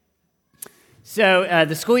So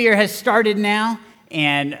the school year has started now,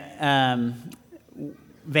 and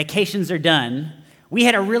vacations are done. We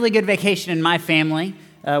had a really good vacation in my family.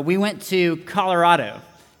 We went to Colorado,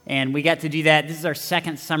 and we got to do that. This is our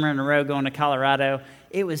second summer in a row going to Colorado.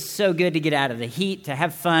 It was so good to get out of the heat, to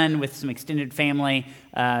have fun with some extended family,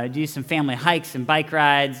 do some family hikes and bike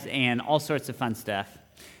rides, and all sorts of fun stuff.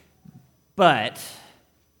 But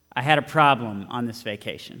I had a problem on this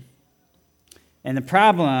vacation. And the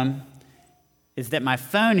problem is that my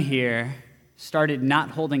phone here started not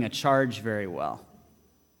holding a charge very well.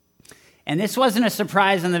 And this wasn't a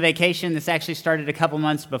surprise on the vacation. This actually started a couple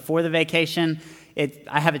months before the vacation.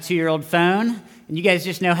 I have a 2-year-old phone, and you guys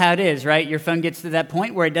just know how it is, right? Your phone gets to that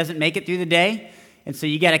point where it doesn't make it through the day, and so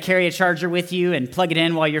you got to carry a charger with you and plug it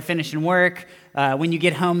in while you're finishing work, when you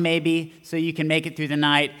get home maybe, so you can make it through the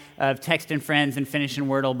night of texting friends and finishing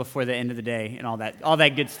Wordle before the end of the day and all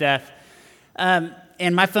that good stuff.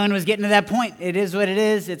 And my phone was getting to that point. It is what it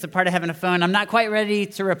is. It's a part of having a phone. I'm not quite ready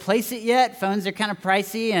to replace it yet. Phones are kind of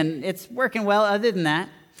pricey, and it's working well other than that.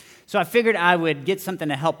 So I figured I would get something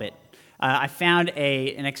to help it. I found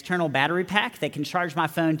an external battery pack that can charge my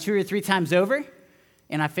phone 2 or 3 times over,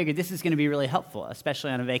 and I figured this is going to be really helpful, especially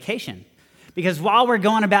on a vacation. Because while we're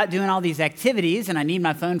going about doing all these activities, and I need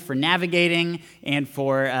my phone for navigating and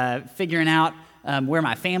for figuring out where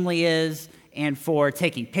my family is, and for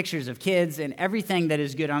taking pictures of kids and everything that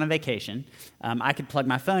is good on a vacation, I could plug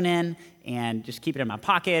my phone in and just keep it in my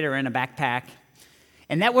pocket or in a backpack.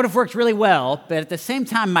 And that would have worked really well, but at the same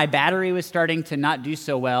time, my battery was starting to not do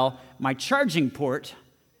so well. My charging port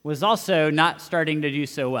was also not starting to do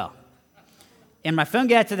so well. And my phone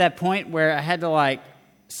got to that point where I had to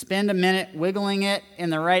spend a minute wiggling it in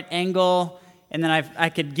the right angle, and then I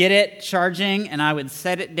could get it charging, and I would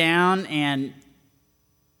set it down, and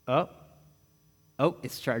oh,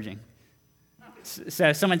 it's charging. So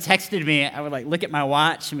if someone texted me, I would look at my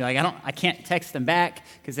watch and be like, I can't text them back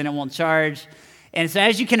because then it won't charge. And so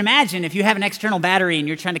as you can imagine, if you have an external battery and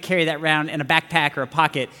you're trying to carry that around in a backpack or a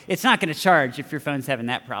pocket, it's not going to charge if your phone's having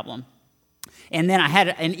that problem. And then I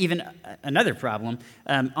had another problem.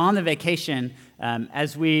 On the vacation,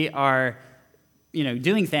 as we are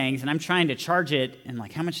doing things, and I'm trying to charge it, and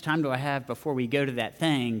how much time do I have before we go to that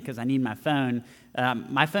thing, because I need my phone.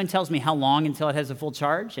 My phone tells me how long until it has a full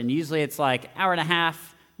charge, and usually it's hour and a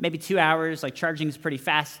half, maybe 2 hours. Charging is pretty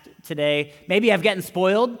fast today. Maybe I've gotten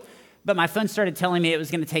spoiled, but my phone started telling me it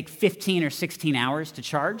was going to take 15 or 16 hours to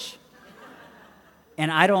charge.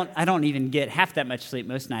 And I don't even get half that much sleep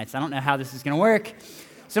most nights. I don't know how this is going to work.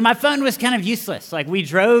 So my phone was kind of useless. We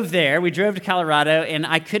drove to Colorado, and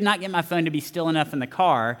I could not get my phone to be still enough in the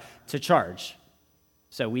car to charge.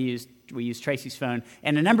 So we used Tracy's phone,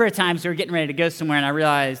 and a number of times we were getting ready to go somewhere, and I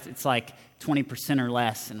realized it's 20% or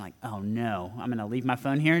less, and oh no, I'm going to leave my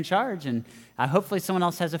phone here in charge, and hopefully someone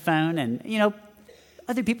else has a phone, and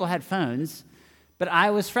other people had phones, but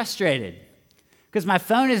I was frustrated because my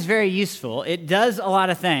phone is very useful. It does a lot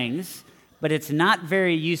of things, but it's not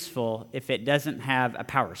very useful if it doesn't have a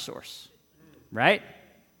power source, right?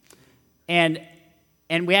 And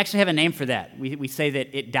we actually have a name for that. We say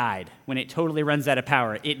that it died. When it totally runs out of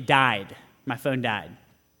power, it died. My phone died.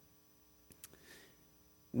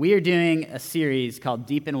 We are doing a series called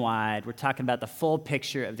Deep and Wide. We're talking about the full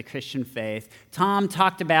picture of the Christian faith. Tom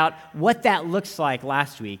talked about what that looks like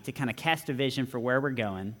last week to kind of cast a vision for where we're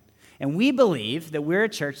going. And we believe that we're a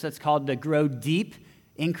church that's called to grow deep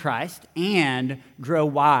in Christ and grow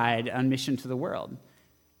wide on mission to the world.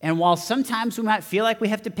 And while sometimes we might feel like we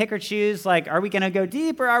have to pick or choose, are we going to go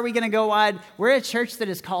deep or are we going to go wide? We're a church that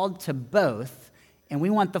is called to both, and we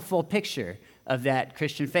want the full picture of that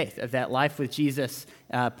Christian faith, of that life with Jesus,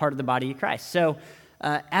 part of the body of Christ. So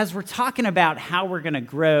as we're talking about how we're going to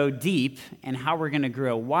grow deep and how we're going to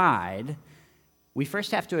grow wide, we first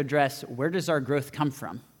have to address, where does our growth come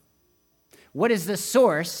from? What is the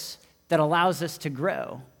source that allows us to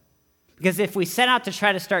grow? Because if we set out to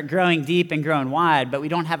try to start growing deep and growing wide, but we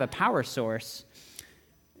don't have a power source,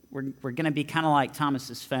 we're going to be kind of like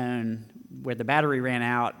Thomas's phone, where the battery ran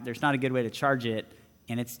out, there's not a good way to charge it,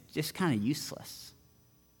 and it's just kind of useless.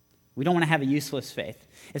 We don't want to have a useless faith.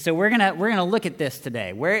 And so we're gonna look at this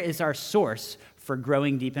today. Where is our source for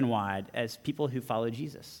growing deep and wide as people who follow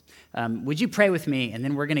Jesus? Would you pray with me, and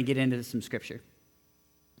then we're going to get into some scripture.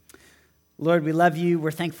 Lord, we love you.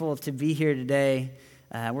 We're thankful to be here today.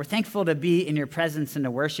 We're thankful to be in your presence and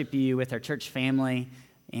to worship you with our church family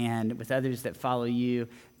and with others that follow you.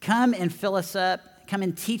 Come and fill us up. Come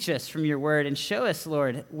and teach us from your word and show us,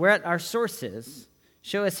 Lord, where our source is.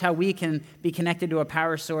 Show us how we can be connected to a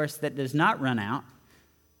power source that does not run out.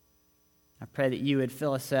 I pray that you would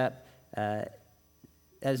fill us up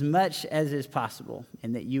as much as is possible,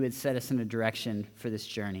 and that you would set us in a direction for this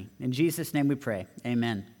journey. In Jesus' name we pray.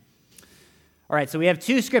 Amen. All right, so we have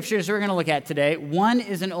two scriptures we're going to look at today. One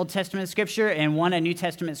is an Old Testament scripture and one a New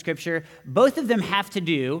Testament scripture. Both of them have to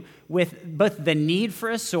do with both the need for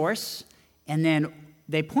a source, and then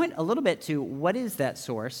they point a little bit to what is that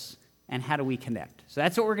source and how do we connect. So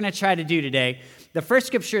that's what we're going to try to do today. The first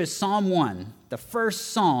scripture is Psalm 1, the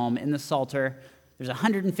first psalm in the Psalter. There's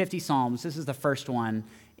 150 psalms. This is the first one,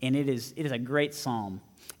 and it is a great psalm.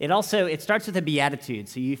 It starts with a beatitude.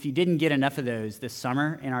 So if you didn't get enough of those this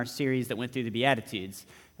summer in our series that went through the Beatitudes,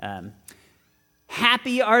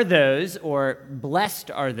 happy are those, or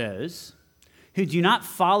blessed are those, who do not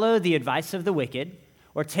follow the advice of the wicked,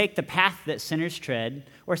 or take the path that sinners tread,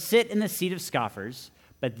 or sit in the seat of scoffers,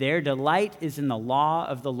 but their delight is in the law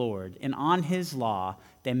of the Lord, and on his law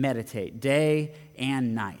they meditate day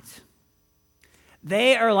and night.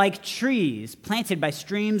 They are like trees planted by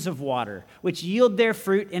streams of water, which yield their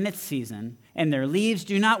fruit in its season, and their leaves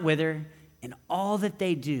do not wither. In all that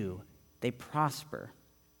they do, they prosper.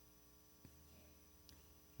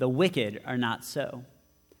 The wicked are not so,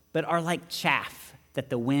 but are like chaff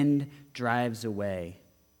that the wind drives away.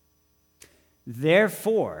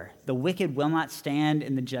 Therefore, the wicked will not stand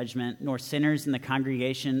in the judgment, nor sinners in the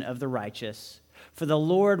congregation of the righteous. For the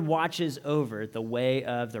Lord watches over the way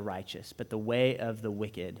of the righteous, but the way of the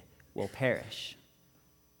wicked will perish.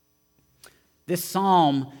 This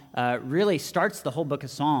psalm really starts the whole book of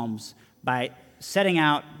Psalms by setting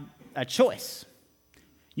out a choice.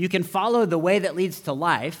 You can follow the way that leads to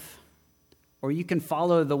life, or you can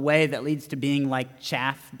follow the way that leads to being like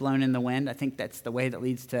chaff blown in the wind. I think that's the way that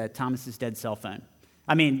leads to Thomas's dead cell phone.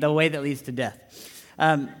 The way that leads to death.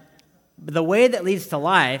 The way that leads to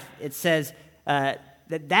life, it says,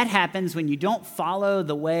 that happens when you don't follow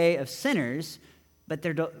the way of sinners, but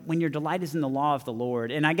when your delight is in the law of the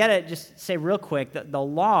Lord. And I got to just say real quick that the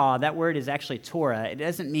law, that word is actually Torah. It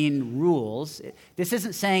doesn't mean rules. This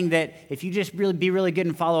isn't saying that if you just be really good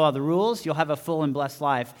and follow all the rules, you'll have a full and blessed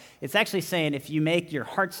life. It's actually saying if you make your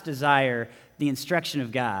heart's desire the instruction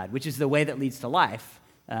of God, which is the way that leads to life,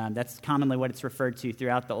 that's commonly what it's referred to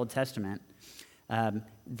throughout the Old Testament,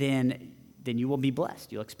 then you will be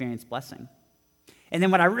blessed. You'll experience blessing. And then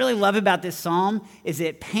what I really love about this psalm is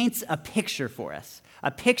it paints a picture for us, a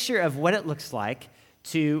picture of what it looks like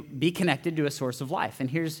to be connected to a source of life. And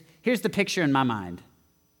here's the picture in my mind.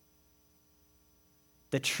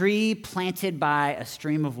 The tree planted by a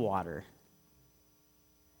stream of water.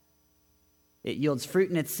 It yields fruit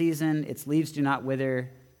in its season, its leaves do not wither,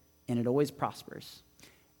 and it always prospers.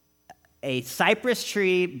 A cypress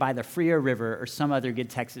tree by the Frio River or some other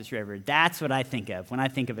good Texas river. That's what I think of when I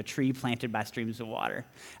think of a tree planted by streams of water.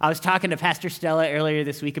 I was talking to Pastor Stella earlier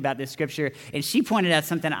this week about this scripture, and she pointed out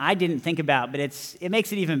something I didn't think about, but it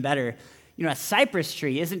makes it even better. A cypress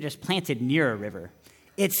tree isn't just planted near a river.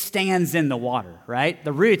 It stands in the water, right?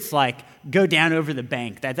 The roots go down over the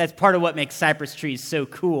bank. That's part of what makes cypress trees so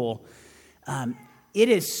cool. It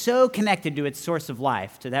is so connected to its source of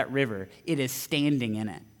life, to that river. It is standing in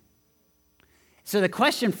it. So the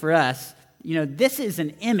question for us, this is an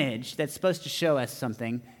image that's supposed to show us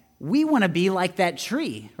something. We want to be like that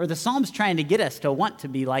tree, or the Psalm's trying to get us to want to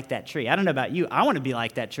be like that tree. I don't know about you. I want to be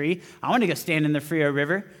like that tree. I want to go stand in the Frio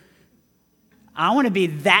River. I want to be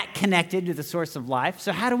that connected to the source of life.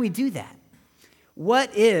 So how do we do that?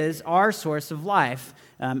 What is our source of life?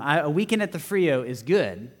 A weekend at the Frio is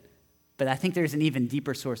good, but I think there's an even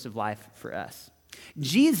deeper source of life for us.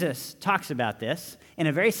 Jesus talks about this in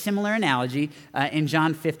a very similar analogy in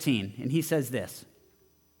John 15, and he says this: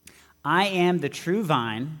 I am the true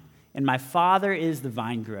vine, and my Father is the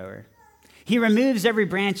vine grower. He removes every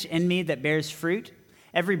branch in me that bears fruit.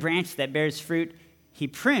 Every branch that bears fruit, he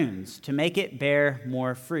prunes to make it bear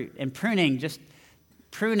more fruit. And pruning,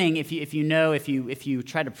 if you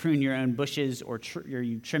try to prune your own bushes or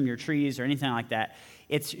you trim your trees or anything like that,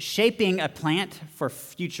 it's shaping a plant for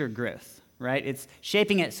future growth. Right? It's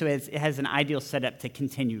shaping it so it has an ideal setup to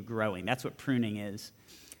continue growing. That's what pruning is.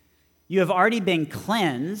 You have already been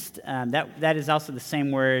cleansed. That is also the same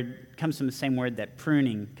word, comes from the same word that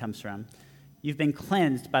pruning comes from. You've been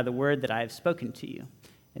cleansed by the word that I have spoken to you.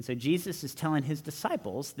 And so Jesus is telling his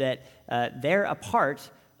disciples that they're a part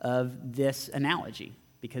of this analogy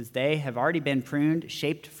because they have already been pruned,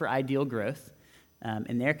 shaped for ideal growth,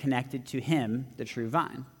 and they're connected to him, the true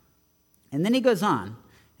vine. And then he goes on.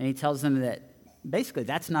 And he tells them that basically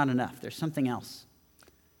that's not enough. There's something else.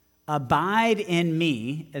 Abide in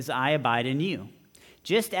me as I abide in you.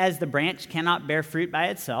 Just as the branch cannot bear fruit by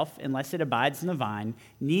itself unless it abides in the vine,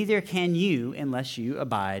 neither can you unless you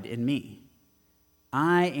abide in me.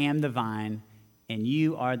 I am the vine, and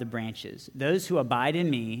you are the branches. Those who abide in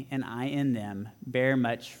me and I in them bear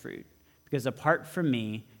much fruit, because apart from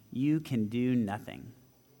me, you can do nothing.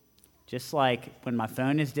 Just like when my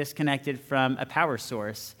phone is disconnected from a power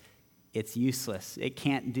source, it's useless. It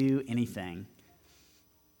can't do anything.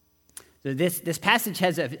 So this passage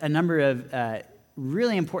has a number of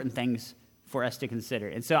really important things for us to consider.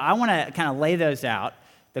 And so I want to kind of lay those out.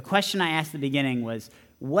 The question I asked at the beginning was,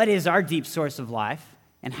 what is our deep source of life,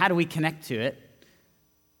 and how do we connect to it?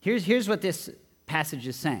 Here's what this passage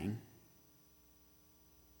is saying.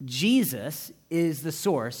 Jesus is the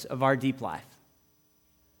source of our deep life.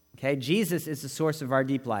 Okay, Jesus is the source of our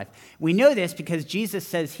deep life. We know this because Jesus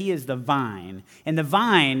says he is the vine. And the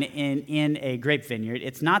vine in a grape vineyard,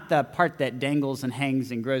 it's not the part that dangles and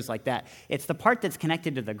hangs and grows like that. It's the part that's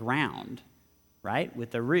connected to the ground, right,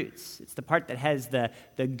 with the roots. It's the part that has the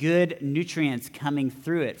good nutrients coming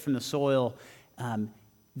through it from the soil.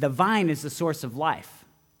 The vine is the source of life.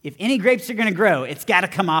 If any grapes are going to grow, it's got to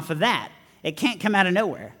come off of that. It can't come out of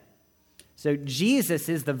nowhere. So Jesus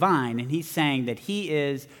is the vine, and he's saying that he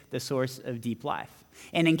is the source of deep life.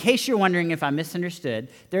 And in case you're wondering if I misunderstood,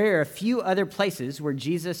 there are a few other places where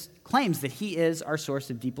Jesus claims that he is our source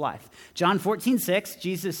of deep life. John 14:6,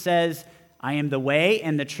 Jesus says, I am the way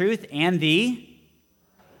and the truth and the...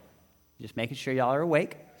 Just making sure y'all are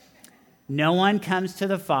awake. No one comes to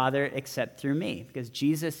the Father except through me, because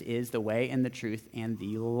Jesus is the way and the truth and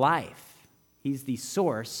the life. He's the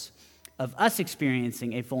source of us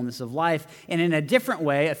experiencing a fullness of life. And in a different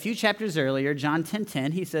way, a few chapters earlier, John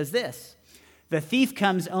 10:10, he says this, the thief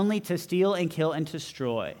comes only to steal and kill and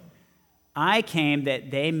destroy. I came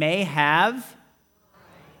that they may have,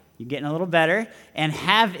 you're getting a little better, and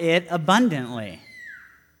have it abundantly.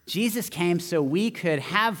 Jesus came so we could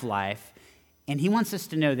have life, and he wants us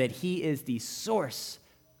to know that he is the source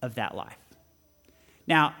of that life.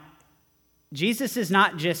 Now, Jesus is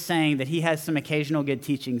not just saying that he has some occasional good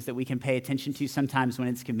teachings that we can pay attention to sometimes when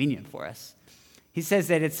it's convenient for us. He says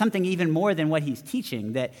that it's something even more than what he's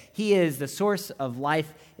teaching, that he is the source of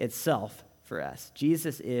life itself for us.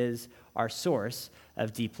 Jesus is our source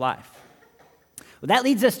of deep life. Well, that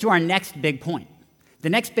leads us to our next big point. The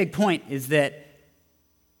next big point is that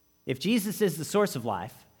if Jesus is the source of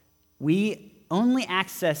life, we only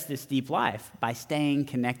access this deep life by staying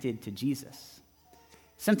connected to Jesus.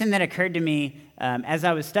 Something that occurred to me as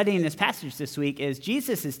I was studying this passage this week is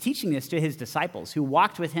Jesus is teaching this to his disciples who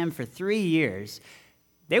walked with him for 3 years.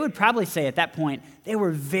 They would probably say at that point, they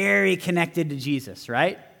were very connected to Jesus,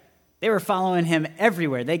 right? They were following him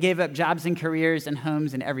everywhere. They gave up jobs and careers and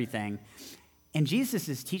homes and everything. And Jesus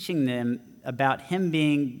is teaching them about him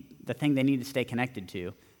being the thing they need to stay connected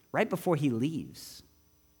to right before he leaves.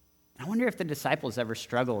 I wonder if the disciples ever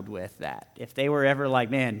struggled with that. If they were ever like,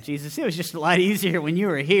 man, Jesus, it was just a lot easier when you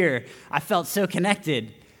were here. I felt so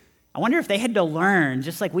connected. I wonder if they had to learn,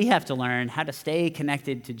 just like we have to learn, how to stay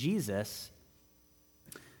connected to Jesus.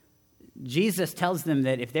 Jesus tells them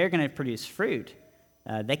that if they're going to produce fruit,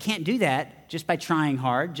 they can't do that just by trying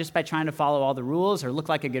hard, just by trying to follow all the rules or look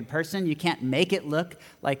like a good person. You can't make it look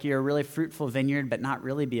like you're a really fruitful vineyard, but not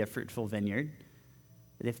really be a fruitful vineyard.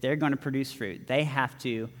 But if they're going to produce fruit, they have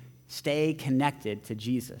to stay connected to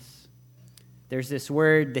Jesus. There's this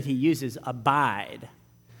word that he uses, abide.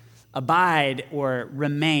 Abide or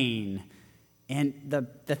remain. And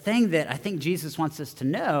the thing that I think Jesus wants us to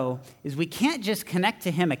know is we can't just connect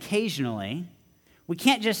to him occasionally. We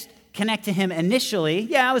can't just connect to him initially.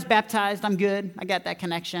 Yeah, I was baptized. I'm good. I got that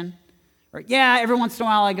connection. Or yeah, every once in a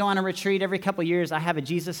while I go on a retreat. Every couple of years I have a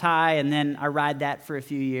Jesus high, and then I ride that for a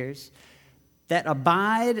few years. That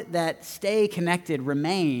abide, that stay connected,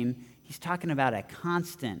 remain, he's talking about a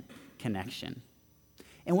constant connection.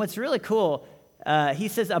 And what's really cool, he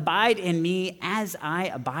says, abide in me as I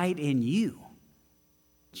abide in you.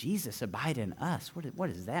 Jesus, abide in us. What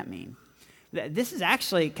does that mean? This is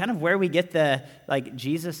actually kind of where we get the,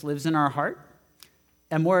 Jesus lives in our heart.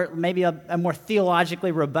 A more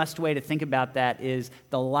theologically robust way to think about that is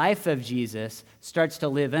the life of Jesus starts to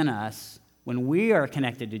live in us when we are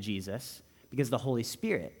connected to Jesus, because the Holy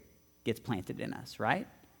Spirit gets planted in us, right?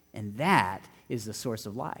 And that is the source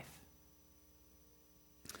of life.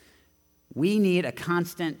 We need a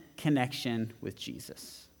constant connection with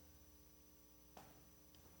Jesus.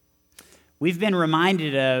 We've been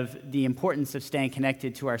reminded of the importance of staying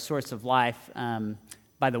connected to our source of life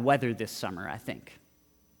by the weather this summer, I think.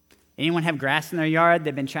 Anyone have grass in their yard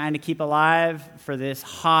they've been trying to keep alive for this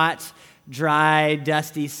hot, dry,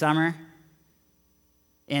 dusty summer?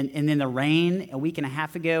 And then the rain a week and a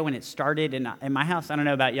half ago when it started in my house, I don't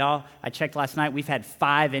know about y'all, I checked last night, we've had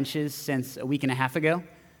 5 inches since a week and a half ago.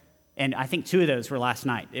 And I think 2 of those were last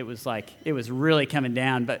night. It was really coming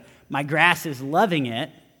down, but my grass is loving it.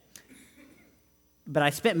 But I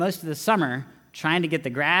spent most of the summer trying to get the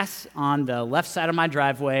grass on the left side of my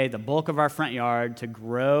driveway, the bulk of our front yard, to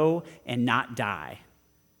grow and not die.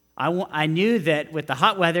 I knew that with the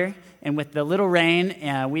hot weather and with the little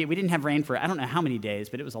rain, we didn't have rain for I don't know how many days,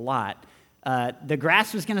 but it was a lot. The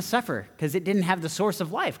grass was going to suffer because it didn't have the source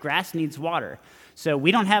of life. Grass needs water. So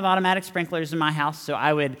we don't have automatic sprinklers in my house, so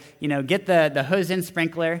I would, get the hose-in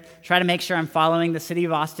sprinkler, try to make sure I'm following the City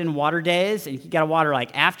of Austin water days, and you got to water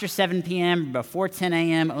like after 7 p.m., before 10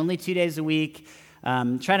 a.m., only 2 days a week.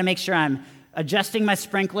 Try to make sure I'm adjusting my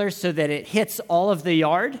sprinkler so that it hits all of the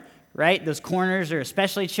yard, right? Those corners are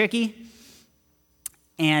especially tricky.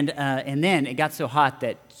 And then it got so hot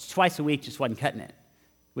that twice a week just wasn't cutting it,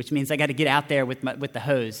 which means I got to get out there with the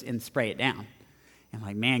hose and spray it down. I'm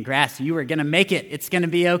like, man, grass, you were going to make it. It's going to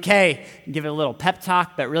be okay. Give it a little pep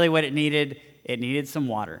talk, but really what it needed some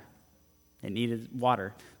water. It needed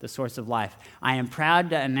water, the source of life. I am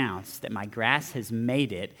proud to announce that my grass has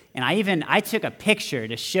made it, and I took a picture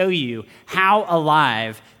to show you how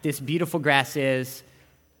alive this beautiful grass is.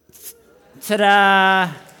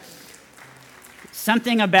 Ta-da!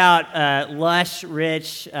 Something about lush,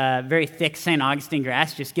 rich, very thick St. Augustine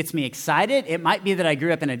grass just gets me excited. It might be that I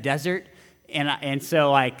grew up in a desert, and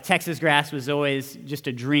so like Texas grass was always just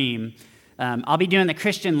a dream. I'll be doing the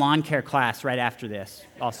Christian lawn care class right after this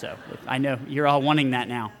also. I know you're all wanting that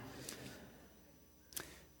now.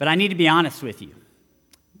 But I need to be honest with you.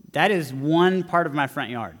 That is one part of my front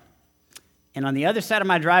yard. And on the other side of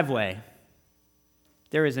my driveway,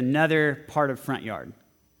 there is another part of front yard.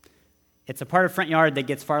 It's a part of front yard that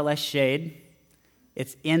gets far less shade.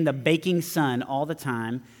 It's in the baking sun all the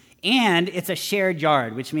time. And it's a shared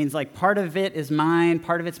yard, which means like part of it is mine,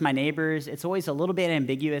 part of it's my neighbor's. It's always a little bit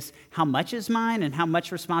ambiguous how much is mine and how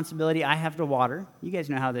much responsibility I have to water. You guys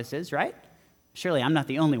know how this is, right? Surely I'm not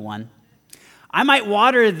the only one. I might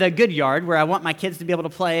water the good yard where I want my kids to be able to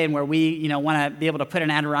play and where we, want to be able to put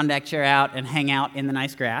an Adirondack chair out and hang out in the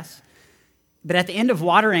nice grass. But at the end of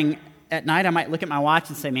watering at night, I might look at my watch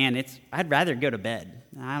and say, man, I'd rather go to bed.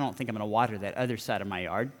 I don't think I'm going to water that other side of my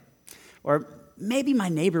yard. Or maybe my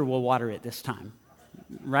neighbor will water it this time,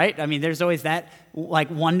 right? I mean, there's always that like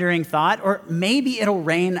wondering thought. Or maybe it'll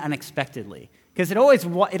rain unexpectedly because it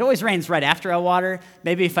always rains right after I water.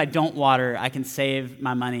 Maybe if I don't water, I can save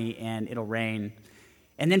my money and it'll rain.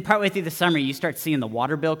 And then partway through the summer, you start seeing the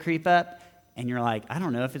water bill creep up, and you're like, I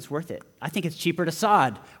don't know if it's worth it. I think it's cheaper to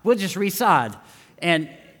sod. We'll just re-sod. And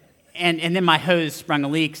then my hose sprung a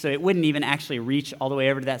leak, so it wouldn't even actually reach all the way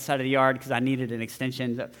over to that side of the yard because I needed an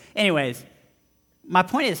extension. So anyways, my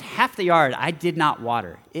point is half the yard I did not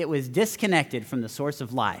water. It was disconnected from the source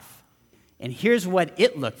of life. And here's what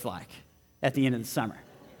it looked like at the end of the summer.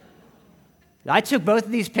 I took both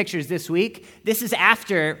of these pictures this week. This is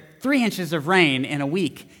after 3 inches of rain in a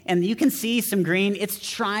week. And you can see some green. It's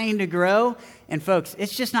trying to grow. And folks,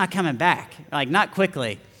 it's just not coming back, like not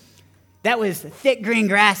quickly. That was thick green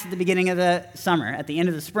grass at the beginning of the summer, at the end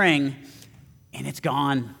of the spring, and it's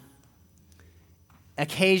gone.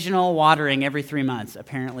 Occasional watering every 3 months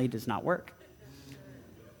apparently does not work.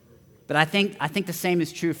 But I think the same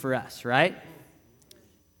is true for us, right?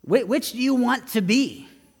 Which do you want to be?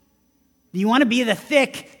 Do you want to be the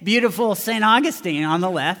thick, beautiful St. Augustine on the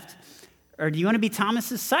left, or do you want to be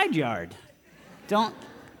Thomas's side yard?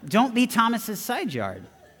 Don't be Thomas's side yard.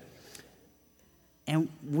 And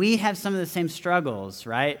we have some of the same struggles,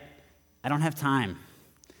 right? I don't have time.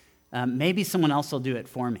 Maybe someone else will do it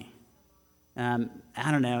for me.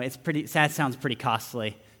 I don't know. That sounds pretty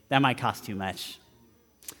costly. That might cost too much.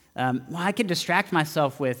 I could distract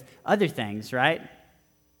myself with other things, right?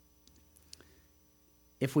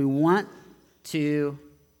 If we want to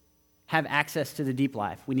have access to the deep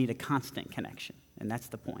life, we need a constant connection, and that's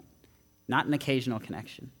the point, not an occasional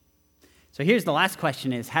connection. So here's the last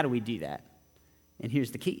question is, how do we do that? And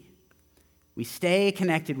here's the key. We stay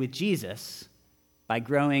connected with Jesus by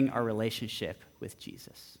growing our relationship with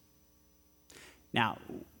Jesus. Now,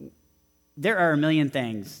 there are a million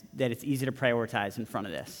things that it's easy to prioritize in front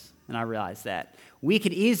of this, and I realize that. We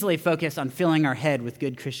could easily focus on filling our head with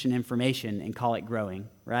good Christian information and call it growing,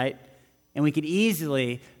 right? And we could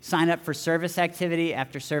easily sign up for service activity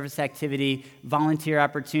after service activity, volunteer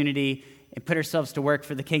opportunity, and put ourselves to work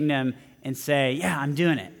for the kingdom and say, yeah, I'm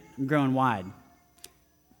doing it. I'm growing wide.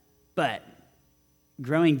 But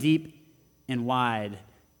growing deep and wide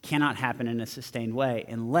cannot happen in a sustained way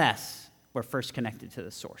unless we're first connected to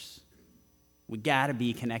the source. We got to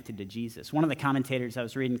be connected to Jesus. One of the commentators I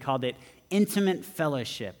was reading called it intimate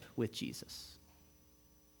fellowship with Jesus.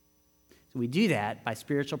 So we do that by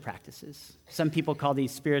spiritual practices. Some people call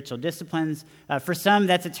these spiritual disciplines. For some,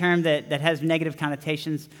 that's a term that has negative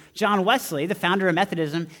connotations. John Wesley, the founder of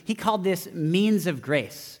Methodism, he called this means of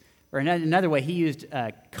grace. Or another way, he used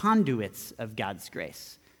conduits of God's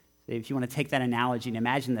grace. So if you want to take that analogy and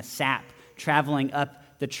imagine the sap traveling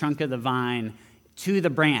up the trunk of the vine to the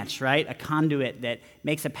branch, right? A conduit that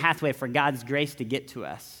makes a pathway for God's grace to get to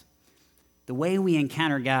us. The way we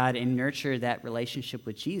encounter God and nurture that relationship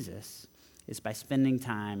with Jesus is by spending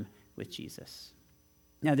time with Jesus.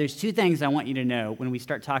 Now, there's two things I want you to know when we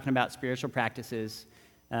start talking about spiritual practices.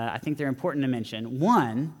 I think they're important to mention.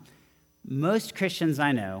 One, most Christians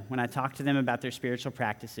I know, when I talk to them about their spiritual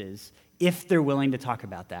practices, if they're willing to talk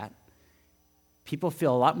about that, people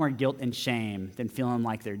feel a lot more guilt and shame than feeling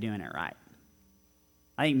like they're doing it right.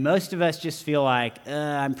 I think most of us just feel like,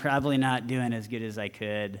 I'm probably not doing as good as I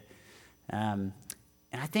could. And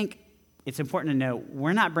I think it's important to know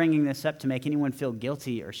we're not bringing this up to make anyone feel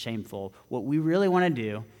guilty or shameful. What we really want to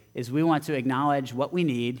do is we want to acknowledge what we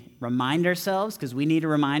need, remind ourselves, because we need a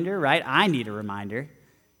reminder, right? I need a reminder.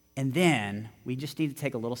 And then we just need to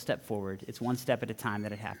take a little step forward. It's one step at a time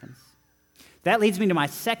that it happens. That leads me to my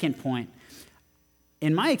second point.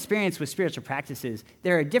 In my experience with spiritual practices,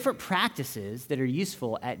 there are different practices that are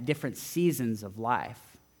useful at different seasons of life.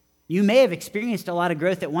 You may have experienced a lot of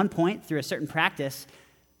growth at one point through a certain practice,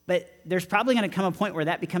 but there's probably going to come a point where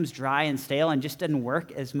that becomes dry and stale and just doesn't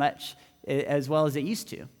work as well as it used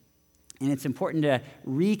to. And it's important to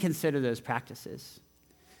reconsider those practices.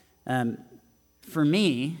 For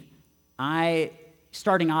me,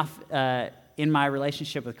 starting off in my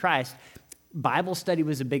relationship with Christ, Bible study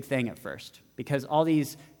was a big thing at first because all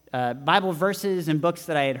these Bible verses and books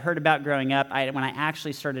that I had heard about growing up, when I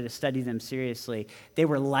actually started to study them seriously, they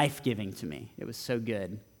were life-giving to me. It was so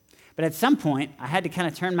good. But at some point, I had to kind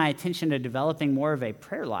of turn my attention to developing more of a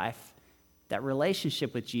prayer life. That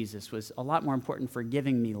relationship with Jesus was a lot more important for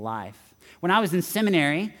giving me life. When I was in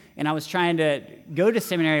seminary, and I was trying to go to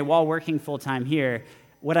seminary while working full-time here,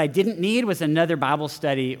 what I didn't need was another Bible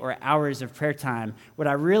study or hours of prayer time. What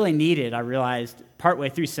I really needed, I realized partway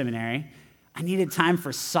through seminary, I needed time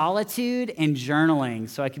for solitude and journaling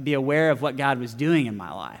so I could be aware of what God was doing in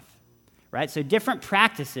my life, right? So different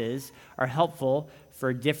practices are helpful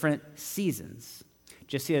for different seasons.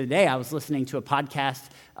 Just the other day, I was listening to a podcast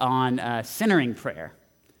on centering prayer.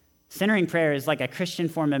 Centering prayer is like a Christian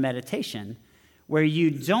form of meditation where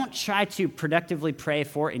you don't try to productively pray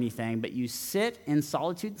for anything, but you sit in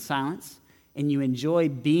solitude and silence, and you enjoy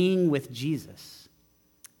being with Jesus.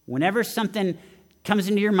 Whenever something comes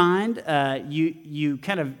into your mind, you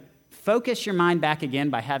kind of focus your mind back again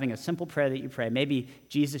by having a simple prayer that you pray. Maybe,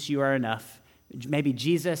 Jesus, you are enough. Maybe,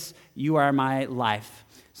 Jesus, you are my life.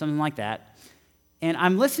 Something like that. And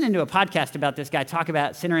I'm listening to a podcast about this guy talk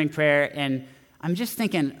about centering prayer, and I'm just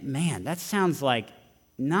thinking, man, that sounds like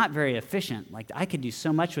not very efficient. Like, I could do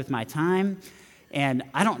so much with my time, and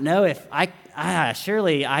I don't know if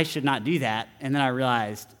surely I should not do that. And then I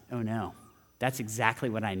realized, oh no, that's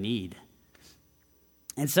exactly what I need.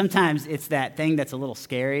 And sometimes it's that thing that's a little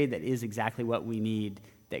scary that is exactly what we need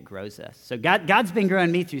that grows us. So God's been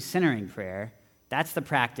growing me through centering prayer. That's the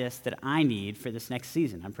practice that I need for this next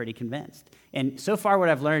season. I'm pretty convinced. And so far what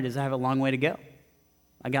I've learned is I have a long way to go.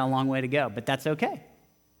 I got a long way to go, but that's okay.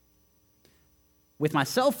 With my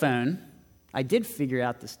cell phone, I did figure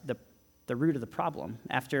out the root of the problem.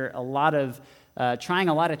 After a lot of trying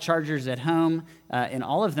a lot of chargers at home and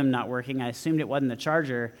all of them not working, I assumed it wasn't the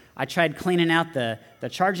charger. I tried cleaning out the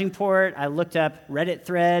charging port. I looked up Reddit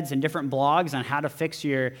threads and different blogs on how to fix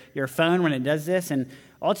your phone when it does this, and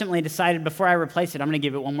ultimately decided before I replace it, I'm going to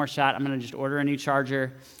give it one more shot. I'm going to just order a new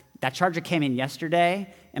charger. That charger came in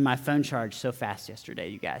yesterday, and my phone charged so fast yesterday,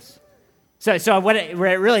 you guys. So what it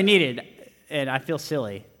really needed, and I feel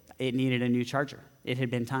silly, it needed a new charger. It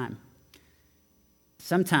had been time.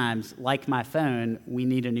 Sometimes, like my phone, we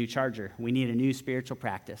need a new charger. We need a new spiritual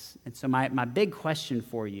practice. And so my big question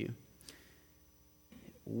for you,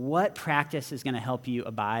 what practice is going to help you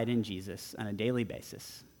abide in Jesus on a daily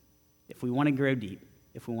basis? If we want to grow deep,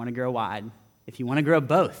 if we want to grow wide, if you want to grow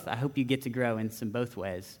both, I hope you get to grow in some both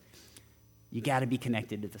ways, you got to be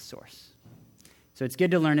connected to the source. So it's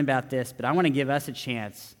good to learn about this, but I want to give us a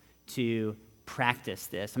chance to practice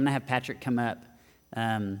this. I'm going to have Patrick come up,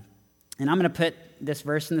 and I'm going to put this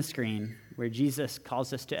verse on the screen where Jesus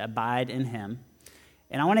calls us to abide in him.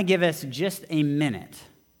 And I want to give us just a minute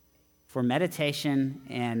for meditation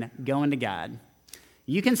and going to God.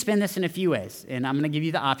 You can spend this in a few ways, and I'm going to give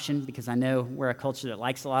you the option because I know we're a culture that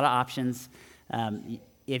likes a lot of options.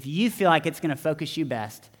 If you feel like it's going to focus you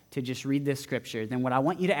best to just read this scripture, then what I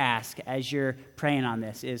want you to ask as you're praying on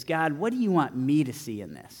this is, God, what do you want me to see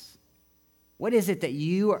in this? What is it that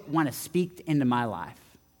you want to speak into my life?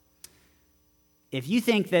 If you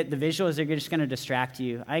think that the visuals are just going to distract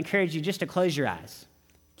you, I encourage you just to close your eyes.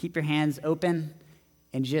 Keep your hands open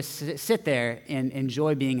and just sit there and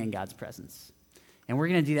enjoy being in God's presence. And we're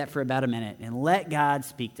going to do that for about a minute and let God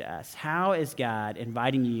speak to us. How is God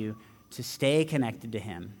inviting you to stay connected to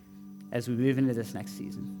him as we move into this next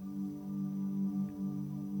season?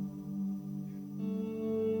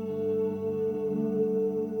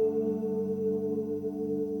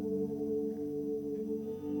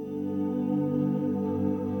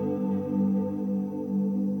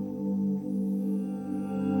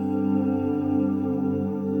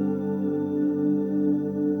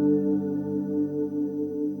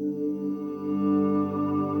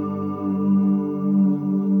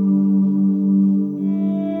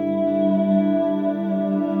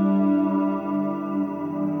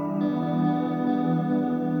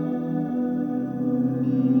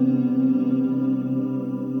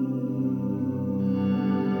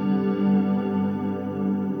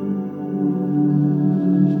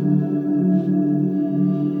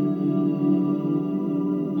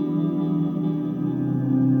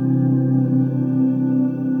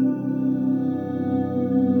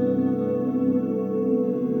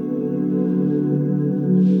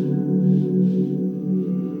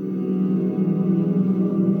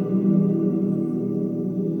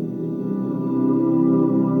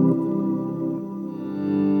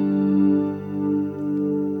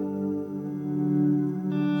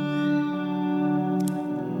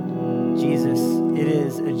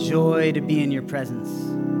 Joy to be in your presence.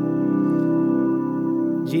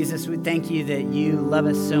 Jesus, we thank you that you love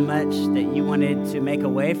us so much that you wanted to make a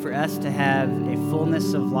way for us to have a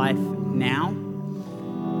fullness of life now.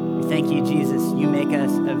 We thank you, Jesus, you make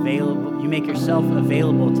us available, you make yourself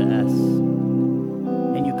available to us.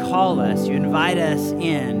 And you call us, you invite us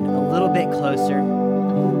in a little bit closer.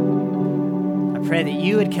 I pray that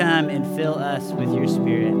you would come and fill us with your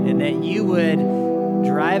Spirit and that you would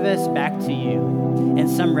drive us back to you in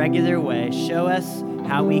some regular way. Show us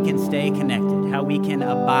how we can stay connected, how we can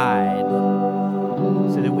abide,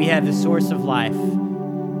 so that we have the source of life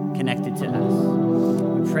connected to us.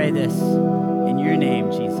 We pray this in your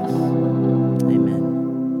name, Jesus.